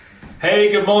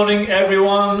Hey, good morning,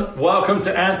 everyone. Welcome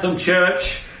to Anthem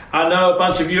Church. I know a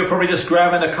bunch of you are probably just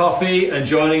grabbing a coffee and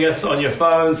joining us on your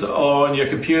phones or on your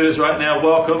computers right now.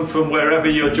 Welcome from wherever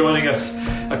you're joining us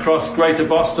across Greater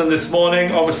Boston this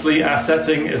morning. Obviously, our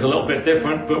setting is a little bit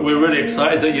different, but we're really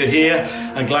excited that you're here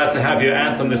and glad to have you at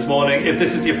Anthem this morning. If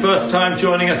this is your first time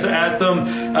joining us at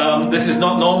Anthem, this is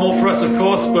not normal for us, of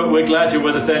course, but we're glad you're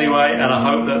with us anyway, and I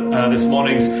hope that this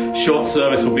morning's short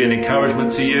service will be an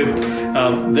encouragement to you.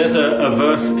 There's a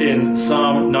verse in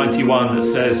Psalm 91 that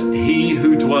says, "He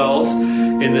who dwells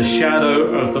in the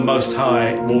shadow of the Most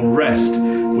High will rest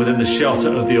within the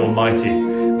shelter of the Almighty."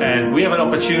 And we have an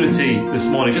opportunity this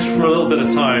morning, just for a little bit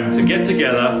of time, to get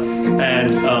together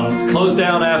and close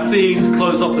down our feeds,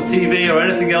 close off the TV or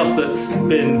anything else that's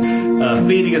been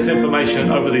feeding us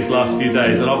information over these last few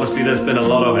days. And obviously there's been a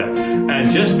lot of it. And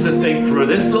just to think, for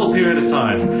this little period of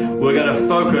time, we're going to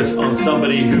focus on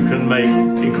somebody who can make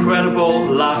incredible,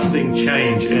 lasting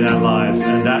change in our lives.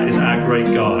 And that is our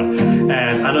great God.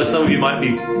 And I know some of you might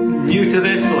be new to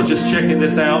this or just checking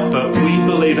this out, but we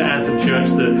believe at Anthem Church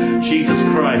that Jesus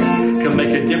Christ can make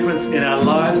a difference in our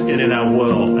lives and in our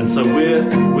world. And so we're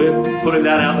putting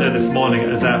that out there this morning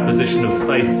as our position of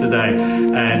faith today.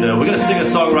 And we're going to sing a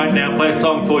song right now, play a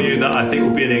song for you that I think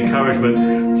will be an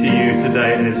encouragement to you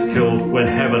today, and it's called "When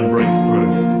Heaven Breaks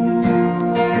Through."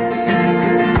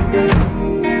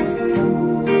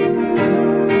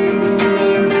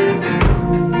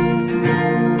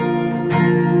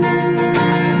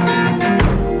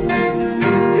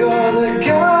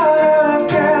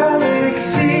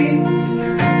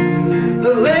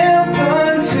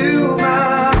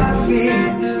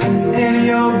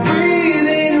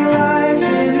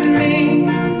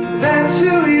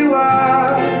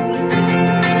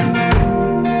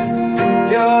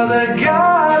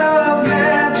 God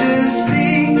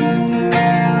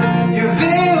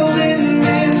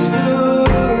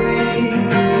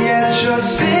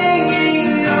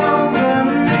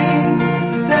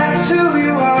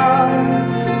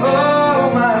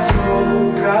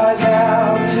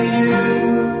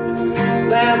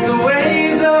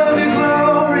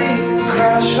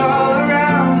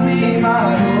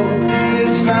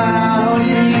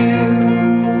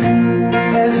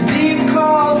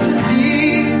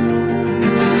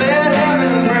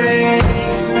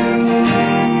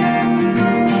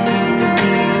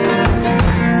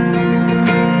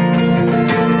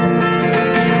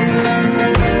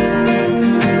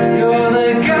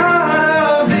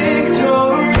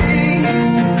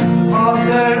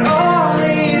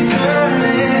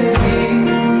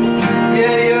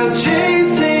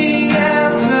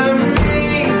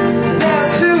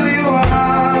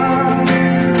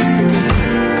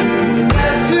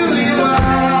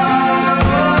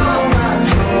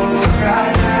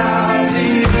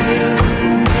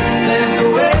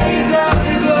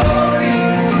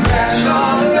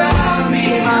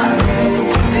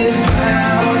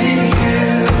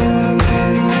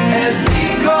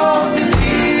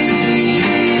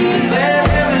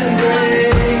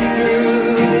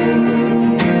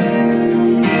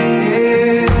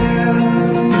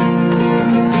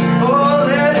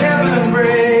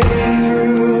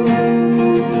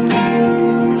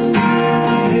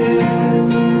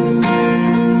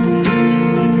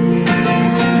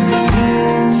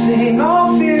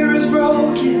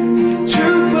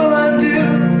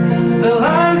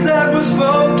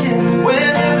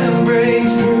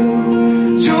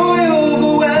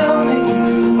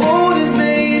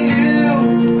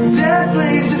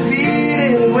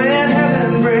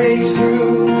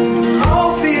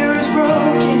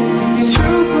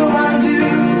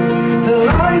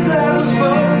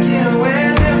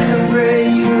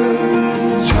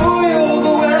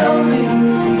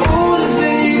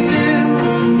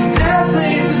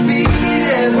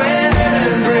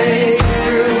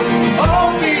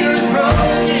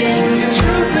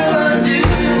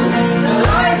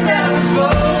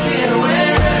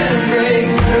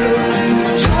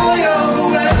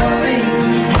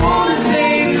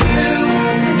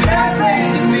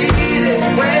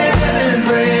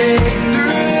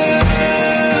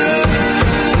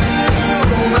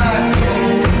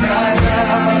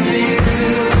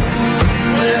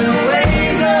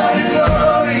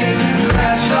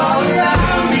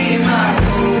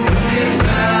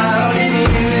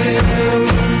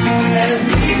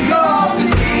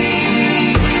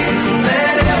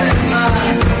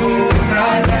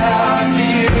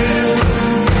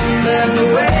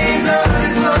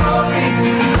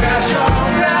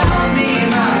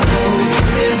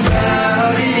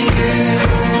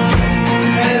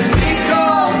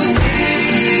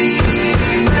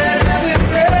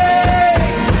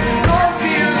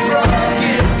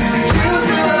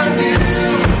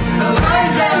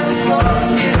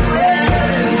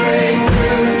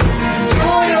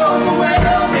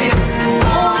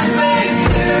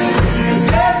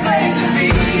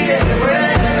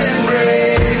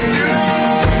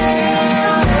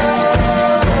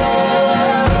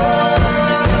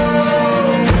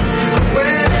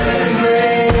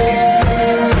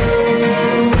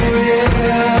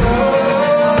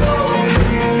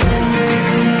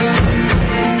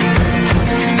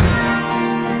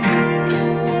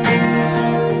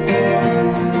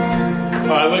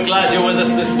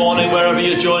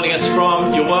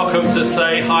welcome to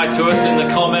say hi to us in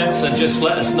the comments and just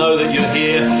let us know that you're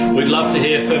here. We'd love to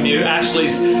hear from you.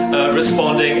 Ashley's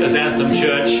responding as Anthem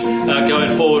Church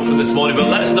going forward from this morning. But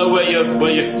let us know where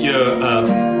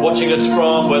you're watching us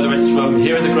from, whether it's from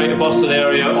here in the Greater Boston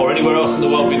area or anywhere else in the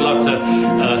world. We'd love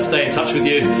to stay in touch with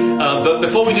you. But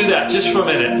before we do that, just for a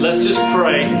minute, let's just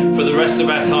pray for the rest of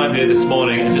our time here this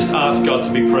morning and just ask God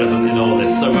to be present in all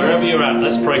this. So wherever you're at,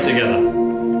 let's pray together.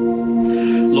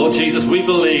 Lord Jesus, we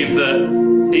believe that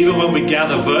even when we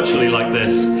gather virtually like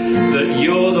this, that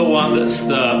you're the one that's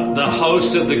the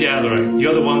host of the gathering.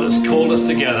 You're the one that's called us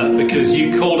together because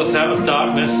you called us out of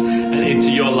darkness and into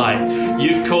your light.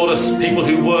 You've called us people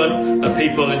who weren't a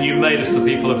people, and you made us the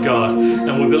people of God.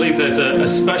 And we believe there's a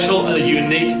special and a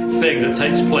unique thing that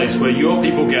takes place where your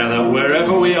people gather.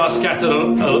 Wherever we are scattered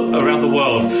around the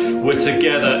world, we're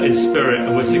together in spirit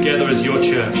and we're together as your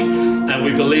church. And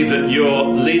we believe that you're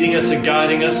leading us and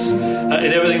guiding us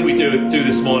in everything we do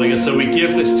this morning. And so we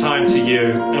give this time to you,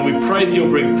 and we pray that you'll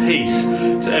bring peace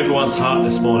to everyone's heart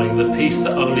this morning, the peace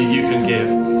that only you can give.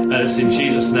 And it's in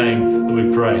Jesus' name that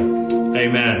we pray.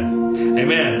 Amen.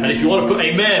 Amen. And if you want to put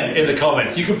amen in the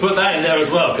comments, you can put that in there as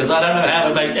well, because I don't know how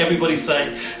to make everybody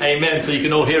say amen so you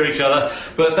can all hear each other.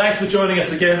 But thanks for joining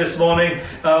us again this morning.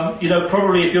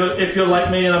 Probably if you're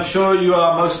like me, and I'm sure you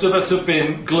are, most of us have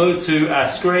been glued to our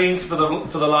screens for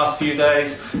the last few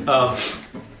days.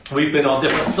 We've been on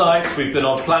different sites, we've been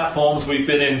on platforms, we've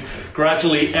been in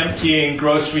gradually emptying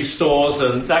grocery stores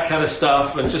and that kind of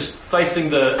stuff, and just facing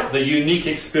the unique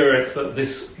experience that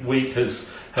this week has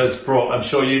brought. I'm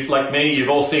sure you, like me, you've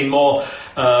all seen more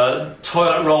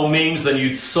toilet roll memes than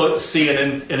you'd see in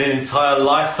an entire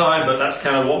lifetime, but that's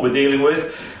kind of what we're dealing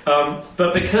with.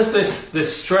 But because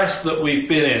this stress that we've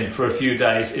been in for a few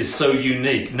days is so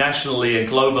unique nationally and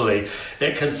globally,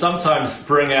 it can sometimes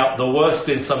bring out the worst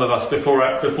in some of us before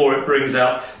it brings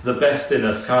out the best in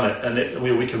us, can't it? And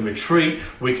we can retreat,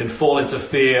 we can fall into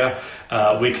fear,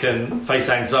 we can face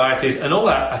anxieties, and all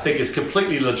that I think is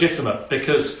completely legitimate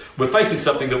because we're facing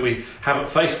something that we haven't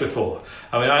faced before.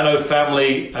 I mean, I know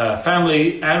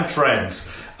family and friends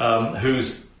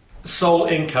whose sole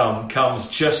income comes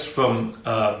just from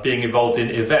being involved in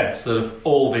events that have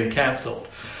all been cancelled.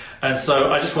 And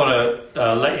so I just want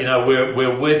to let you know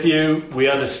we're with you. We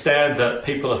understand that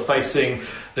people are facing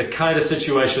the kind of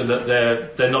situation that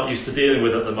they're not used to dealing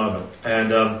with at the moment.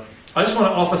 And I just want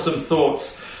to offer some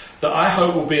thoughts that I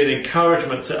hope will be an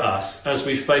encouragement to us as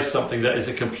we face something that is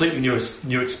a completely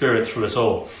new experience for us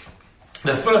all.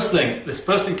 The first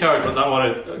encouragement that I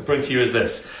want to bring to you is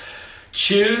this.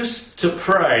 Choose to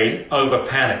pray over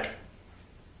panic.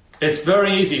 It's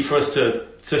very easy for us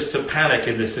to panic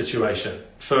in this situation,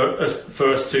 for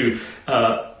us to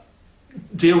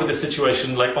deal with the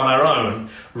situation like on our own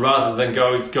rather than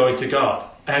going to God.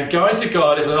 And going to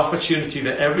God is an opportunity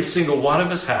that every single one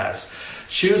of us has.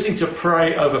 Choosing to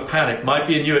pray over panic might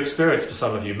be a new experience for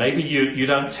some of you. Maybe you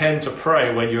don't tend to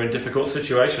pray when you're in difficult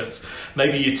situations.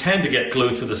 Maybe you tend to get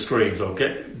glued to the screens or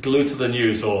get glued to the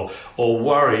news or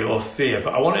worry or fear.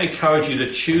 But I want to encourage you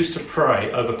to choose to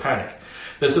pray over panic.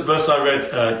 There's a verse I read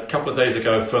a couple of days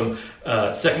ago from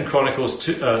 2 Chronicles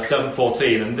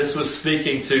 7:14, and this was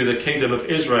speaking to the kingdom of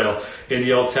Israel in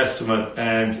the Old Testament.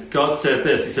 And God said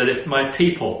this, He said, "If my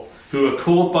people who are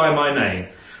called by my name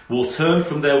will turn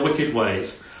from their wicked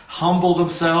ways, humble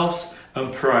themselves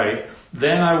and pray,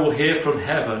 then I will hear from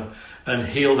heaven and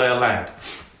heal their land."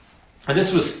 And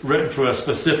this was written for a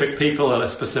specific people at a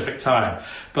specific time.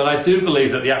 But I do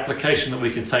believe that the application that we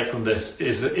can take from this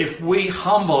is that if we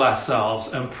humble ourselves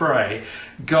and pray,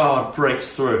 God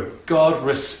breaks through. God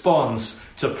responds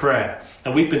to prayer.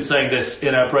 And we've been saying this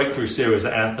in our Breakthrough series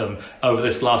at Anthem over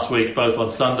this last week, both on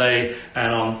Sunday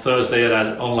and on Thursday at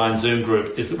our online Zoom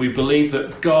group, is that we believe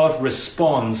that God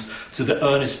responds to the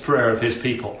earnest prayer of his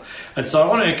people. And so I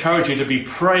want to encourage you to be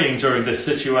praying during this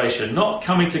situation, not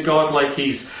coming to God like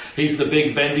he's the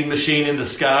big vending machine in the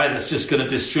sky that's just going to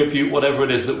distribute whatever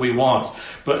it is that we want.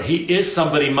 But he is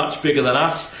somebody much bigger than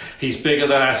us. He's bigger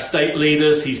than our state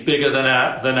leaders. He's bigger than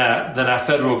our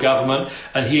federal government.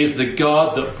 And he is the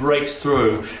God that breaks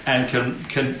through and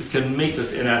can meet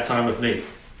us in our time of need.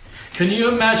 Can you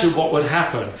imagine what would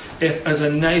happen if as a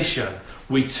nation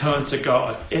we turned to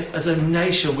God? If as a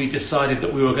nation we decided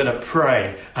that we were going to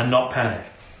pray and not panic?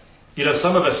 You know,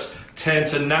 some of us tend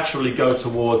to naturally go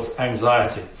towards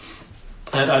anxiety.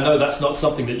 And I know that's not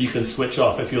something that you can switch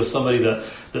off. If you're somebody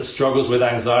that struggles with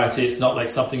anxiety, it's not like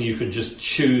something you can just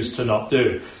choose to not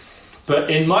do.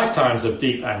 But in my times of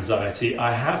deep anxiety,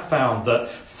 I have found that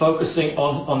focusing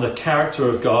on the character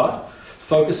of God,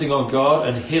 focusing on God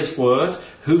and his word,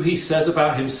 who he says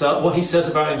about himself, what he says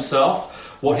about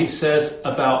himself, what he says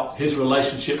about his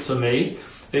relationship to me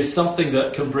is something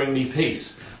that can bring me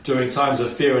peace during times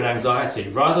of fear and anxiety.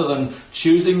 Rather than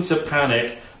choosing to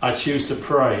panic, I choose to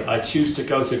pray. I choose to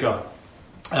go to God.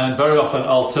 And very often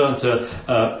I'll turn to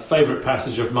a favourite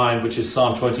passage of mine, which is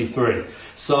Psalm 23.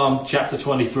 Psalm chapter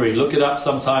 23. Look it up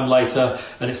sometime later,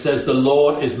 and it says, "The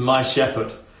Lord is my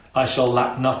shepherd. I shall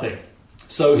lack nothing."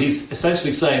 So he's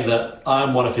essentially saying that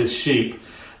I'm one of his sheep,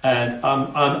 and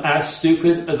I'm as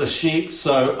stupid as a sheep,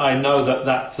 so I know that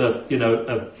that's a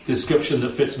description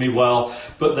that fits me well,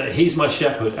 but that he's my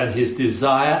shepherd, and his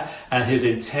desire and his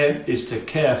intent is to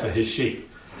care for his sheep.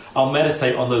 I'll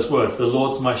meditate on those words. The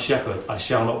Lord's my shepherd, I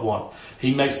shall not want.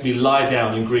 He makes me lie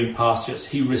down in green pastures.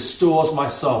 He restores my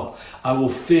soul. I will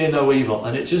fear no evil.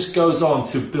 And it just goes on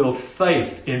to build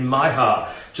faith in my heart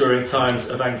during times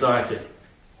of anxiety.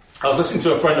 I was listening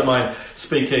to a friend of mine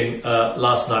speaking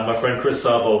last night. My friend Chris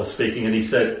Sabo was speaking, and he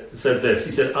said this.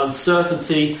 He said,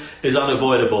 "Uncertainty is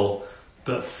unavoidable,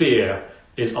 but fear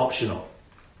is optional."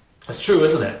 That's true,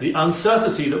 isn't it? The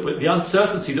uncertainty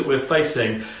that we're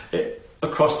facing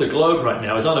across the globe right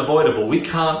now is unavoidable. We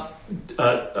can't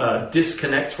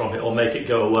disconnect from it or make it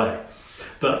go away.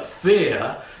 But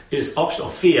fear is optional.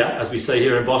 Fear, as we say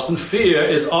here in Boston, fear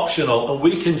is optional, and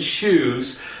we can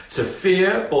choose to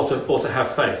fear or to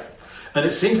have faith. And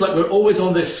it seems like we're always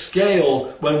on this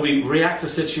scale when we react to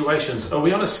situations. Are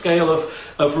we on a scale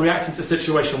of reacting to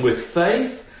situation with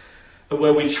faith,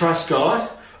 where we trust God,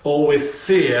 or with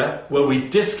fear, where we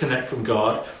disconnect from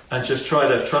God and just try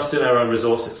to trust in our own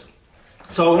resources?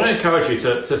 So I want to encourage you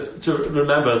to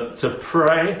remember to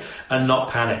pray and not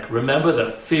panic. Remember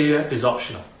that fear is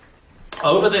optional.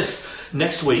 Over this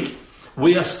next week,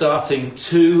 we are starting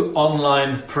 2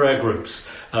 online prayer groups.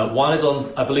 One is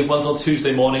one's on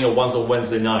Tuesday morning and one's on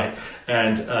Wednesday night.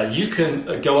 And you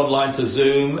can go online to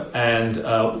Zoom, and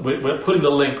we're putting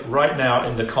the link right now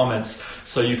in the comments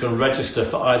so you can register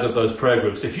for either of those prayer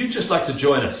groups. If you'd just like to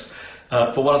join us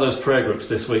for one of those prayer groups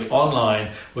this week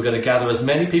online, we're going to gather as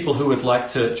many people who would like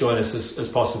to join us as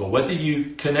possible. Whether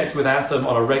you connect with Anthem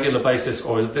on a regular basis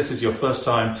or this is your first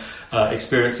time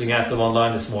experiencing Anthem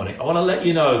online this morning, I want to let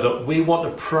you know that we want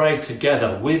to pray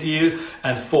together with you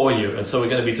and for you. And so we're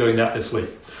going to be doing that this week.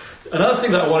 Another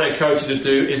thing that I want to encourage you to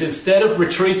do is, instead of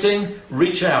retreating,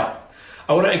 reach out.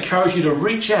 I want to encourage you to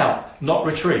reach out, not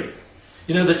retreat.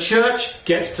 You know, the church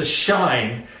gets to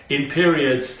shine in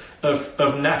periods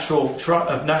of national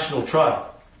trial.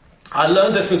 I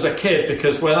learned this as a kid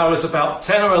because when I was about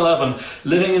 10 or 11,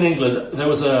 living in England, there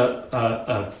was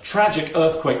a tragic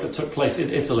earthquake that took place in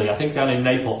Italy, I think down in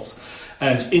Naples.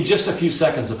 And in just a few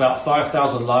seconds, about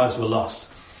 5,000 lives were lost.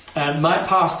 And my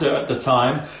pastor at the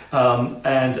time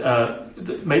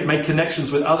made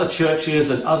connections with other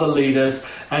churches and other leaders.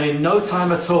 And in no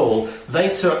time at all, they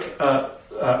took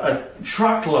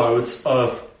truckloads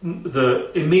of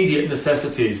the immediate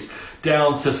necessities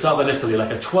down to southern Italy, like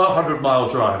a 1,200-mile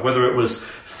drive, whether it was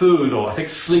food or I think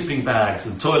sleeping bags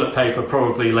and toilet paper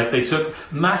probably. Like, they took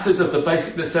masses of the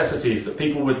basic necessities that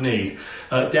people would need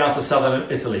down to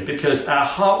southern Italy, because our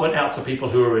heart went out to people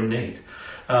who were in need.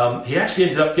 He actually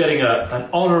ended up getting an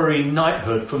honorary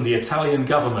knighthood from the Italian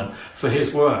government for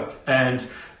his work. And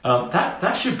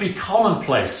that should be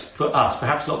commonplace for us,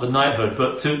 perhaps not the knighthood,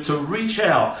 but to reach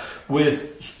out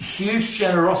with huge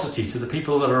generosity to the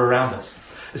people that are around us.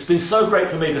 It's been so great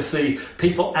for me to see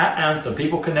people at Anthem,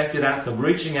 people connected at Anthem,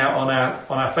 reaching out on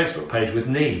our Facebook page with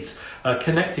needs,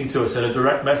 connecting to us in a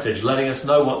direct message, letting us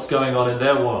know what's going on in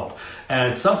their world.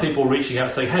 And some people reaching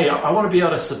out saying, "Hey, I want to be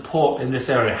able to support in this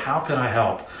area. How can I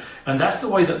help?" And that's the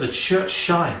way that the church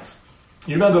shines.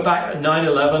 You remember back at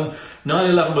 9/11?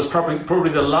 9/11 was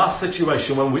probably the last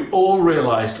situation when we all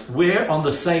realized we're on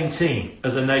the same team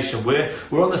as a nation. We're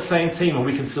on the same team and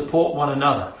we can support one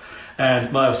another.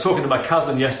 And I was talking to my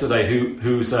cousin yesterday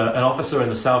who's an officer in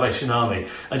the Salvation Army,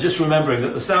 and just remembering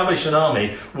that the Salvation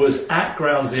Army was at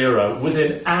ground zero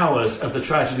within hours of the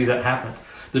tragedy that happened.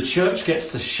 The church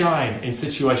gets to shine in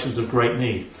situations of great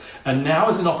need. And now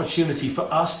is an opportunity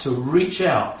for us to reach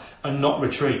out and not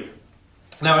retreat.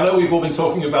 Now, I know we've all been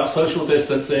talking about social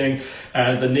distancing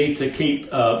and the need to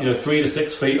keep 3 to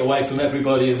 6 feet away from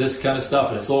everybody and this kind of stuff,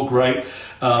 and it's all great.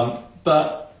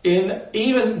 But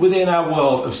even within our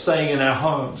world of staying in our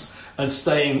homes and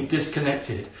staying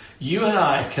disconnected, you and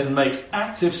I can make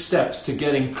active steps to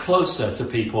getting closer to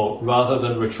people rather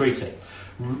than retreating,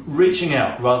 reaching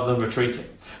out rather than retreating.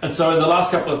 And so in the last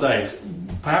couple of days,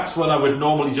 perhaps when I would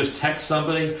normally just text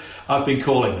somebody, I've been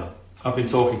calling them. I've been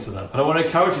talking to them. And I want to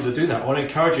encourage you to do that. I want to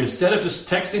encourage you, instead of just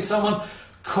texting someone,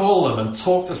 call them and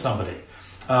talk to somebody.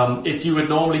 If you would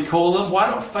normally call them, why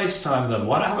not FaceTime them?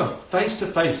 Why not have a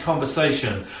face-to-face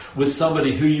conversation with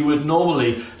somebody who you would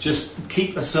normally just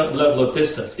keep a certain level of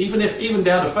distance? Even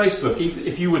down to Facebook,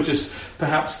 if you would just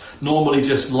perhaps normally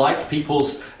just like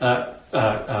people's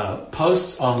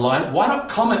posts online, why not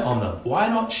comment on them? Why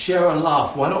not share a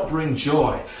laugh? Why not bring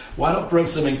joy? Why not bring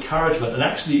some encouragement and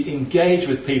actually engage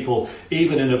with people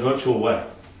even in a virtual way?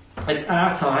 It's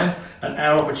our time and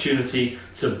our opportunity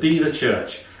to be the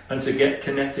church and to get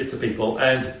connected to people.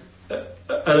 And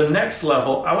at the next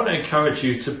level, I want to encourage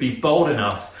you to be bold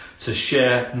enough to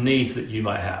share needs that you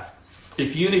might have.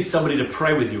 If you need somebody to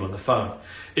pray with you on the phone,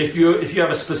 if you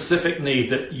have a specific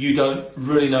need that you don't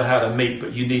really know how to meet,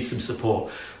 but you need some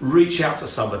support, reach out to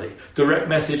somebody. Direct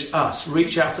message us.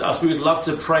 Reach out to us. We would love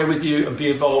to pray with you and be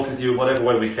involved with you in whatever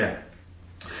way we can.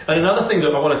 And another thing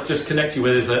that I want to just connect you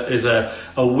with is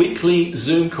a weekly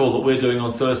Zoom call that we're doing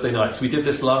on Thursday nights. We did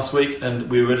this last week, and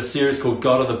we were in a series called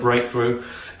God of the Breakthrough.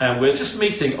 And we're just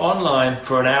meeting online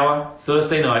for an hour,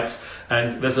 Thursday nights.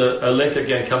 And there's a link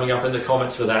again coming up in the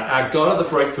comments for that. Our God of the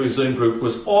Breakthrough Zoom group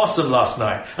was awesome last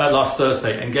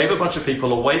Thursday, and gave a bunch of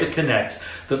people a way to connect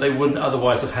that they wouldn't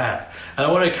otherwise have had. And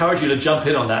I want to encourage you to jump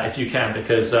in on that if you can,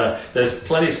 because there's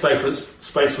plenty of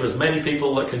space for as many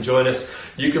people that can join us.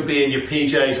 You can be in your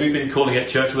PJs. We've been calling it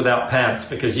Church Without Pants,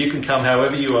 because you can come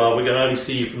however you are. We're going to only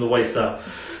see you from the waist up.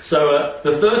 So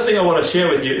the third thing I want to share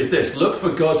with you is this. Look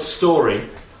for God's story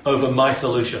over my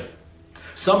solution.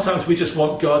 Sometimes we just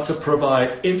want God to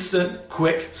provide instant,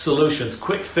 quick solutions,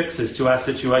 quick fixes to our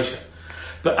situation.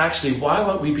 But actually, why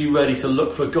won't we be ready to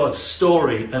look for God's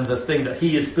story and the thing that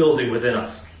He is building within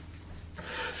us?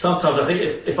 Sometimes I think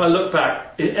if I look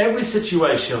back, in every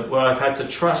situation where I've had to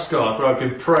trust God, where I've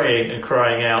been praying and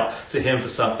crying out to Him for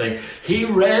something, He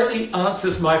rarely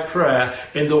answers my prayer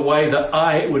in the way that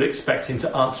I would expect Him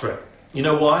to answer it. You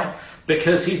know why?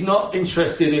 Because He's not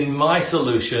interested in my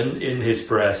solution in His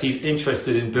prayers. He's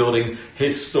interested in building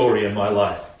His story in my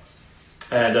life.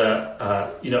 And,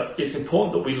 it's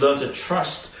important that we learn to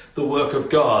trust the work of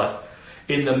God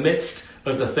in the midst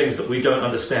of the things that we don't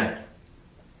understand.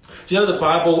 Do you know the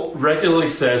Bible regularly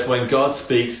says when God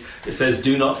speaks, it says,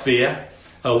 do not fear.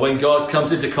 When God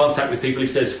comes into contact with people, He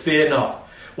says, fear not.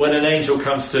 When an angel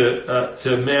comes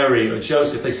to Mary or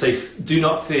Joseph, they say, do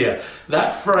not fear.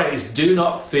 That phrase, do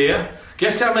not fear,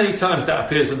 guess how many times that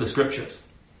appears in the scriptures?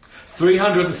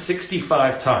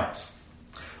 365 times.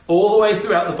 All the way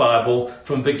throughout the Bible,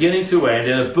 from beginning to end,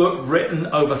 in a book written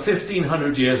over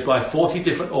 1,500 years by 40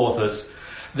 different authors,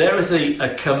 there is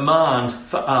a command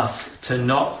for us to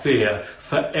not fear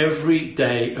for every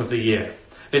day of the year.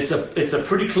 It's a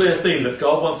pretty clear thing that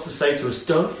God wants to say to us,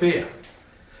 don't fear.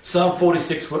 Psalm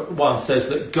 46:1 says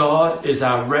that God is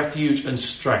our refuge and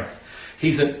strength.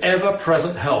 He's an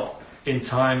ever-present help in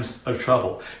times of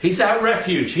trouble. He's our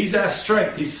refuge. He's our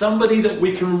strength. He's somebody that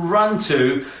we can run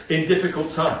to in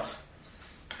difficult times.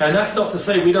 And that's not to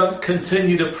say we don't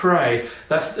continue to pray.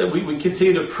 We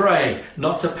continue to pray,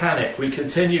 not to panic. We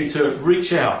continue to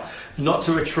reach out, not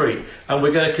to retreat. And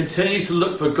we're going to continue to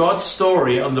look for God's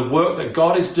story and the work that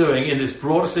God is doing in this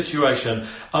broader situation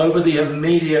over the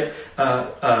immediate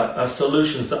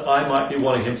solutions that I might be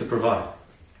wanting Him to provide.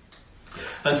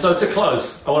 And so to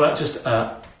close, I want to just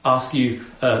ask you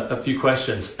a few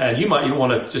questions. And you might even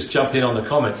want to just jump in on the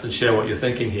comments and share what you're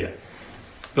thinking here.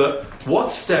 But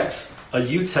what steps are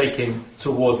you taking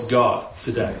towards God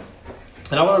today?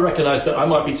 And I want to recognize that I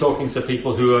might be talking to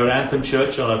people who are at Anthem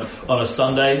Church on a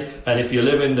Sunday. And if you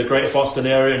live in the Greater Boston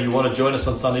area and you want to join us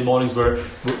on Sunday mornings,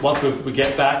 once we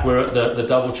get back, we're at the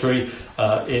Doubletree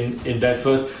in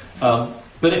Bedford.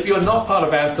 But if you're not part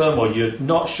of Anthem, or you're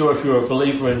not sure if you're a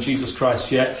believer in Jesus Christ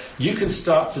yet, you can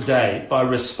start today by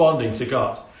responding to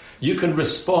God. You can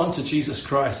respond to Jesus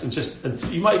Christ, and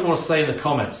you might even want to say in the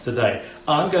comments today,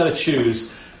 I'm going to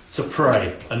choose to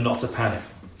pray and not to panic.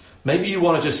 Maybe you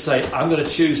want to just say, I'm going to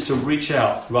choose to reach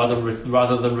out rather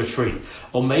than retreat.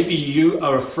 Or maybe you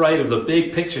are afraid of the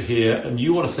big picture here and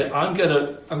you want to say, I'm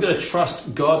going to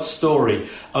trust God's story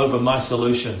over my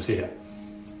solutions here.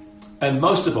 And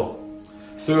most of all,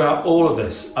 throughout all of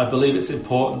this, I believe it's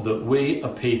important that we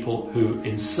are people who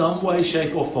in some way,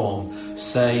 shape or form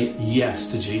say yes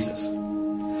to Jesus.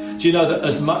 Do you know that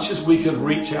as much as we could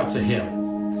reach out to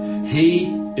Him,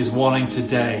 He is wanting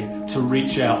today to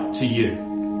reach out to you.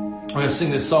 I'm going to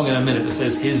sing this song in a minute that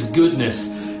says, His goodness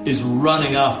is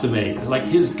running after me. Like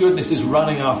His goodness is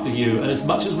running after you. And as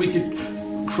much as we could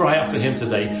cry out to Him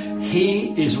today,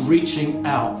 He is reaching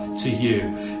out to you.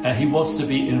 And He wants to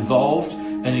be involved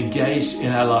and engaged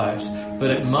in our lives.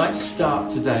 But it might start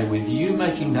today with you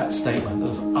making that statement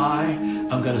of, I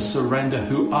am going to surrender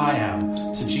who I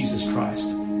am to Jesus Christ.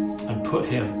 and put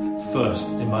him first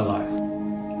in my life.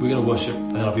 We're going to worship,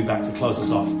 and then I'll be back to close us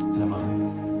off in a moment.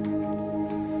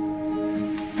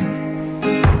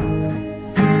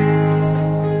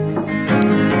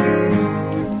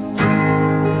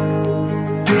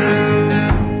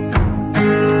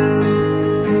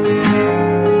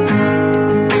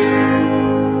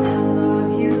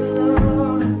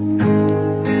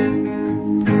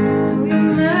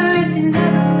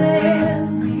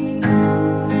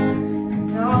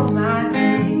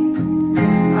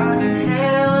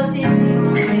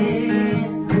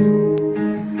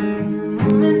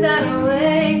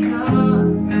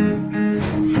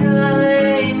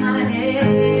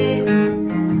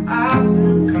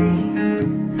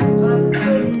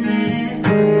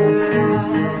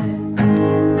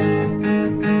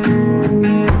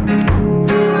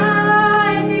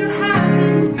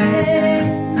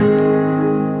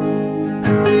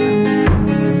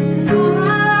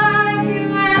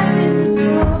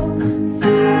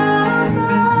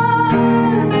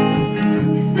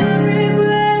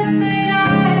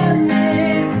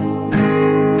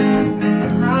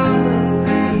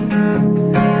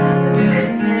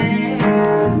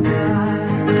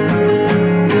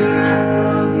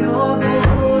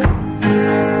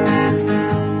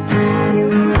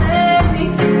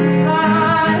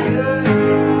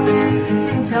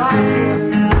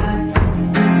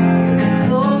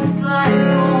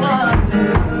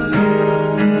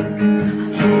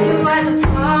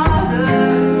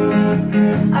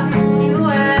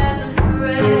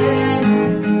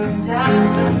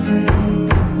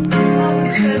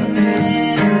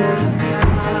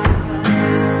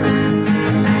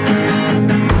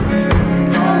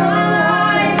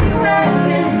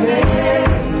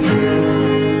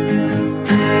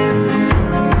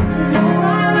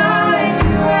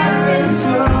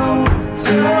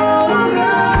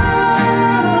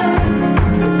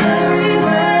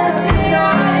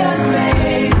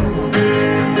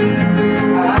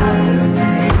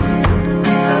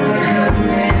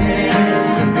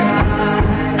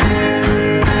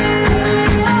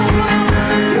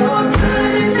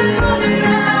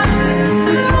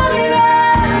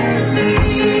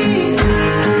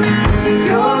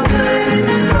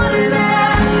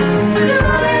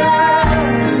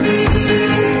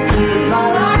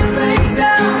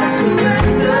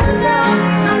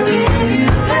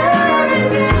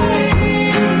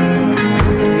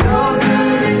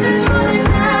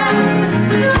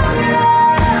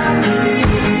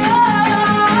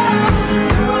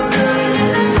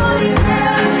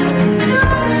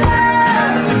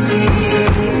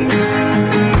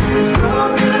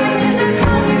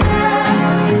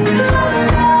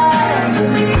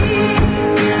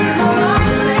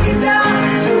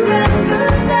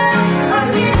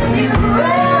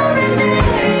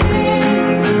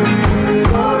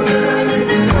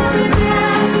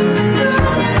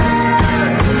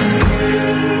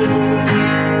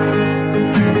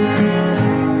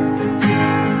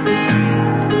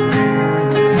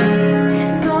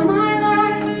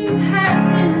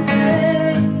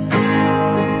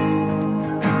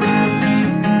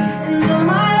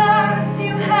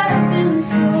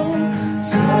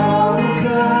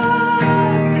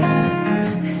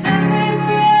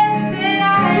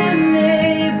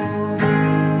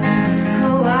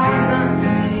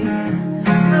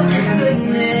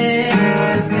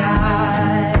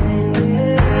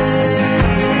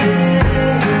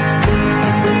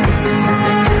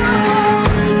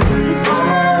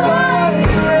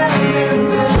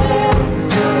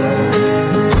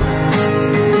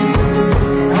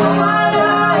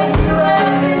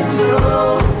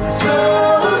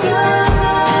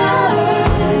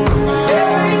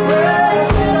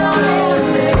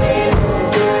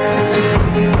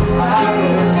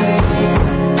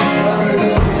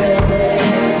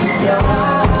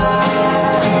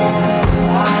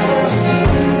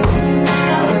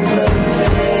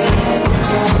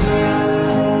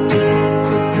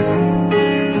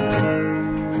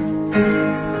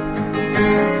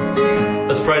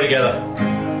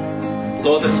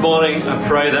 Lord, this morning I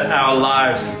pray that our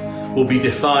lives will be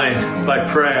defined by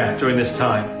prayer during this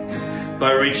time,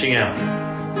 by reaching out,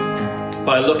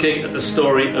 by looking at the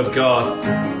story of God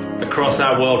across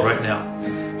our world right now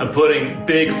and putting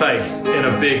big faith in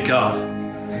a big God.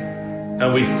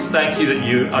 And we thank you that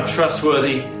you are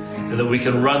trustworthy and that we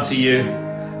can run to you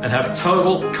and have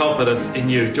total confidence in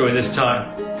you during this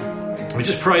time. We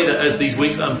just pray that as these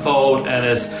weeks unfold and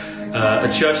as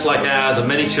a church like ours and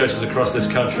many churches across this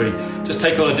country just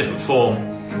take on a different form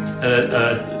and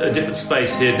a different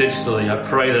space here digitally, I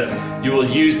pray that you will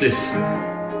use this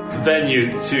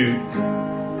venue to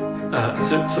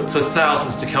for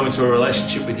thousands to come into a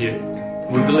relationship with you.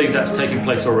 We believe that's taking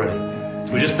place already.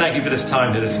 So we just thank you for this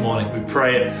time here this morning. We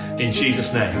pray it in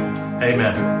Jesus' name.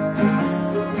 Amen.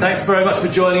 Thanks very much for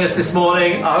joining us this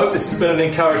morning. I hope this has been an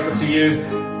encouragement to you.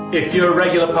 If you're a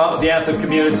regular part of the Anthem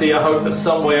community, I hope that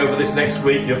some way over this next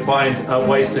week you'll find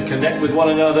ways to connect with one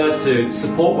another, to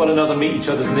support one another, meet each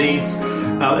other's needs.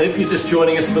 If you're just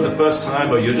joining us for the first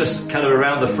time, or you're just kind of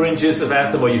around the fringes of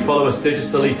Anthem, or you follow us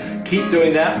digitally, keep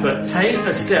doing that, but take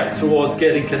a step towards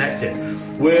getting connected.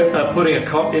 We're putting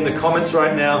in the comments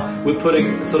right now, we're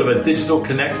putting sort of a digital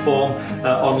connect form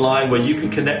online where you can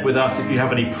connect with us if you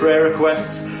have any prayer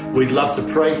requests. We'd love to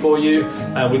pray for you,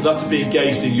 and we'd love to be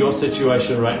engaged in your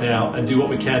situation right now and do what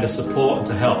we can to support and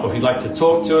to help. Or if you'd like to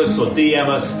talk to us or DM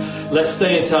us, let's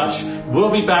stay in touch.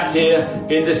 We'll be back here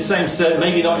in this same set,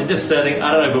 maybe not in this setting,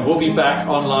 I don't know, but we'll be back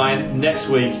online next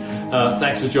week.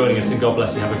 Thanks for joining us, and God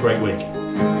bless you. Have a great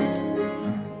week.